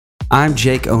I'm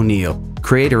Jake O'Neill,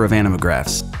 creator of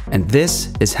Animographs, and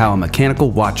this is how a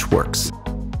mechanical watch works.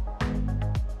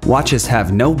 Watches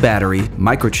have no battery,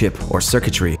 microchip, or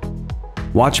circuitry.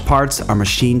 Watch parts are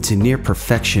machined to near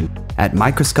perfection at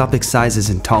microscopic sizes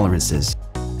and tolerances,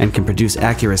 and can produce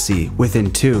accuracy within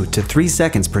 2 to 3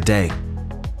 seconds per day.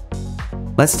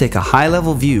 Let's take a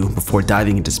high-level view before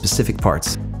diving into specific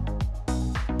parts.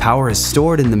 Power is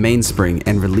stored in the mainspring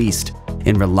and released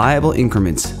in reliable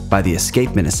increments by the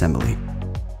escapement assembly.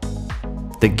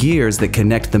 The gears that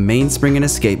connect the mainspring and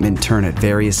escapement turn at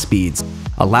various speeds,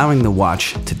 allowing the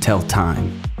watch to tell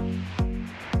time.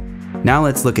 Now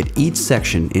let's look at each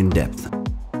section in depth.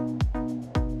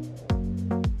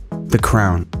 The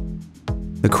crown.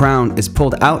 The crown is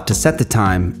pulled out to set the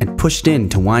time and pushed in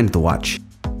to wind the watch.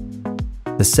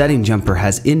 The setting jumper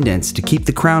has indents to keep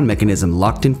the crown mechanism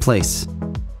locked in place.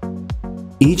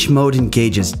 Each mode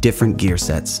engages different gear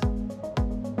sets.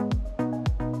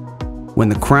 When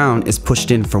the crown is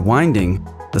pushed in for winding,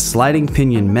 the sliding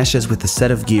pinion meshes with the set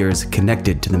of gears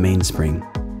connected to the mainspring.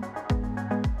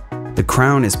 The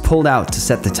crown is pulled out to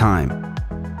set the time.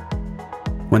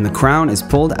 When the crown is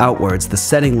pulled outwards, the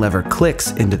setting lever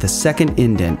clicks into the second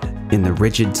indent in the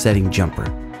rigid setting jumper.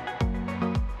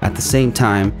 At the same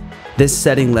time, this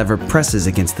setting lever presses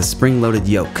against the spring-loaded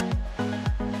yoke.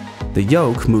 The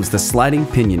yoke moves the sliding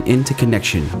pinion into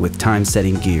connection with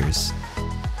time-setting gears.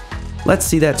 Let's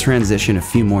see that transition a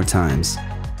few more times.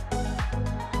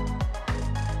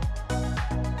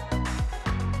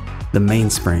 The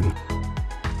mainspring.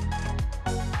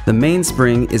 The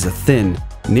mainspring is a thin,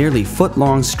 nearly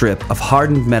foot-long strip of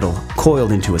hardened metal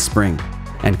coiled into a spring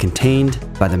and contained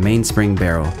by the mainspring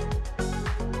barrel.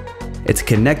 It's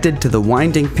connected to the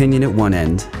winding pinion at one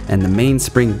end and the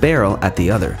mainspring barrel at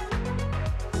the other.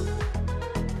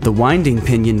 The winding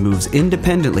pinion moves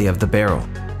independently of the barrel.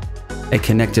 A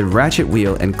connected ratchet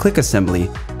wheel and click assembly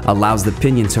allows the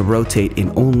pinion to rotate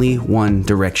in only one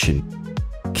direction,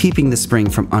 keeping the spring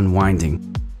from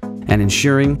unwinding and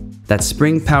ensuring that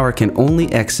spring power can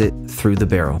only exit through the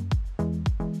barrel.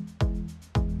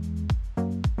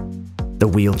 The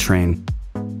wheel train.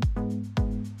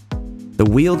 The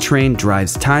wheel train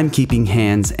drives time-keeping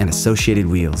hands and associated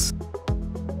wheels.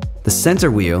 The center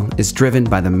wheel is driven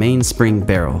by the mainspring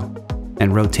barrel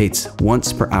and rotates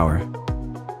once per hour.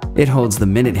 It holds the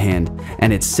minute hand,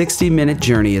 and its 60-minute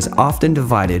journey is often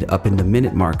divided up into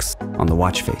minute marks on the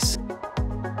watch face.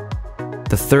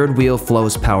 The third wheel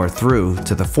flows power through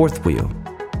to the fourth wheel.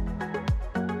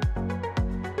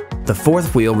 The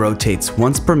fourth wheel rotates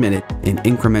once per minute in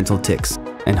incremental ticks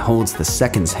and holds the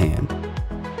seconds hand.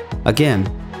 Again,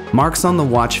 marks on the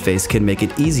watch face can make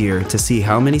it easier to see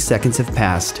how many seconds have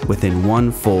passed within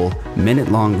one full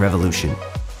minute-long revolution.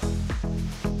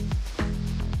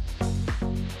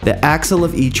 The axle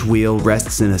of each wheel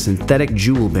rests in a synthetic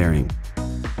jewel bearing.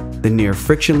 The near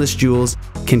frictionless jewels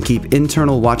can keep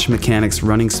internal watch mechanics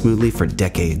running smoothly for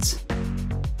decades.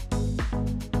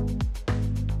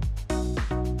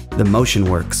 The motion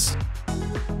works.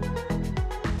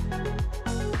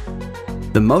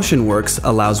 The motion works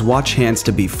allows watch hands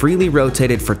to be freely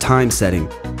rotated for time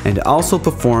setting and also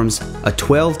performs a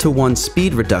 12:1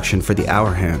 speed reduction for the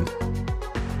hour hand.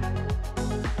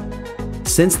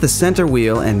 Since the center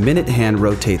wheel and minute hand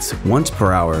rotates once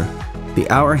per hour, the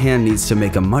hour hand needs to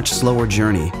make a much slower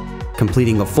journey,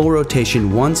 completing a full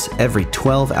rotation once every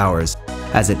 12 hours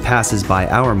as it passes by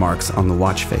hour marks on the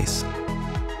watch face.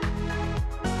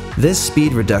 This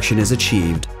speed reduction is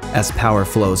achieved as power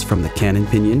flows from the cannon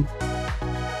pinion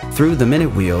through the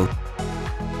minute wheel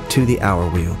to the hour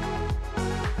wheel.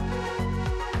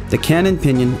 The cannon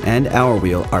pinion and hour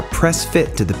wheel are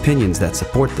press-fit to the pinions that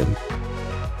support them.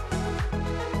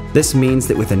 This means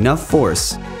that with enough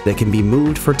force, they can be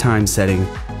moved for time setting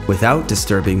without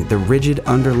disturbing the rigid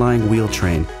underlying wheel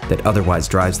train that otherwise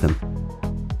drives them.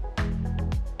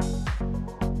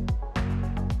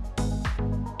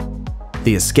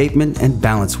 The escapement and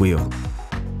balance wheel.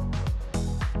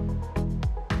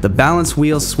 The balance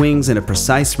wheel swings in a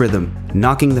precise rhythm,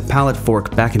 knocking the pallet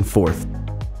fork back and forth,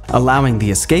 allowing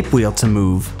the escape wheel to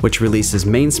move, which releases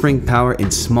mainspring power in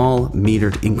small,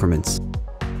 metered increments.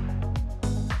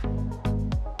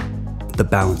 The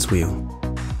balance wheel.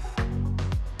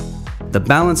 The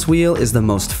balance wheel is the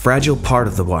most fragile part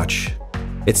of the watch.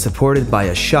 It's supported by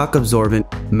a shock-absorbent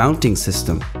mounting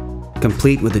system,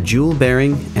 complete with a jewel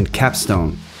bearing and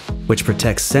capstone, which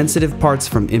protects sensitive parts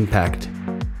from impact.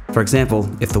 For example,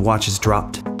 if the watch is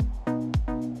dropped.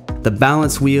 The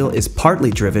balance wheel is partly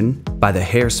driven by the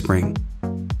hairspring.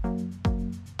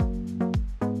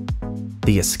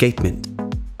 The escapement.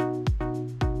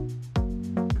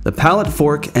 The pallet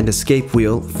fork and escape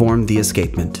wheel form the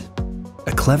escapement.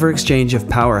 A clever exchange of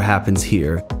power happens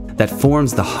here that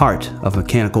forms the heart of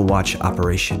mechanical watch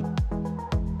operation.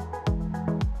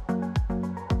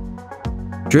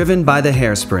 Driven by the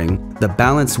hairspring, the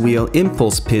balance wheel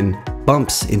impulse pin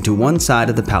bumps into one side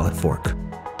of the pallet fork,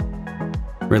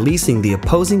 releasing the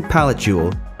opposing pallet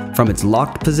jewel from its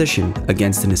locked position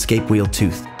against an escape wheel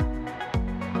tooth.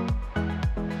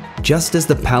 Just as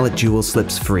the pallet jewel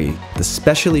slips free, the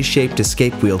specially shaped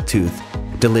escape wheel tooth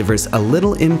delivers a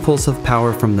little impulse of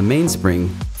power from the mainspring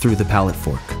through the pallet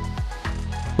fork,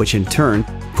 which in turn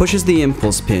pushes the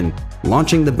impulse pin,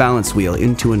 launching the balance wheel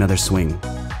into another swing.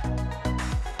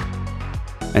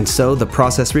 And so the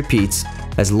process repeats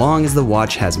as long as the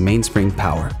watch has mainspring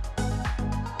power.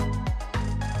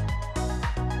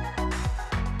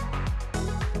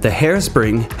 The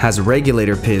hairspring has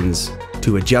regulator pins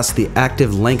to adjust the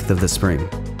active length of the spring.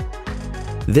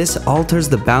 This alters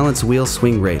the balance wheel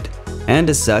swing rate, and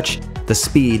as such, the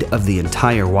speed of the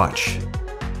entire watch.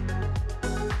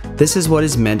 This is what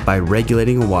is meant by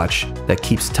regulating a watch that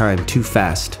keeps time too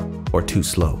fast or too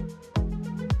slow.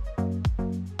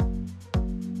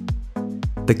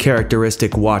 The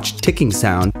characteristic watch ticking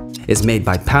sound is made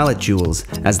by pallet jewels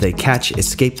as they catch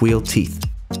escape wheel teeth.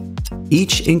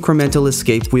 Each incremental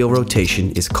escape wheel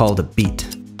rotation is called a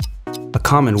beat. A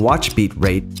common watch beat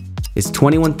rate is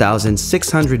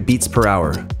 21,600 beats per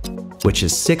hour, which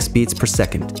is 6 beats per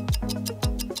second.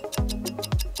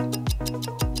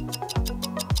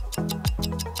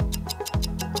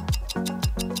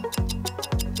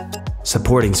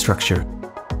 Supporting structure.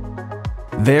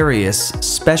 Various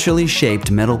specially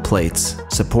shaped metal plates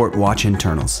support watch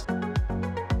internals.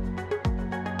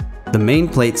 The main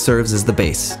plate serves as the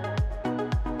base.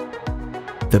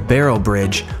 The barrel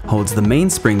bridge holds the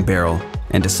mainspring barrel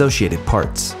and associated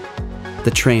parts.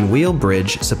 The train wheel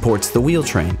bridge supports the wheel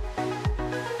train.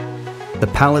 The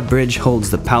pallet bridge holds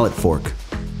the pallet fork.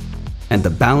 And the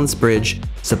balance bridge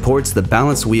supports the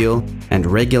balance wheel and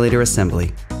regulator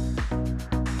assembly.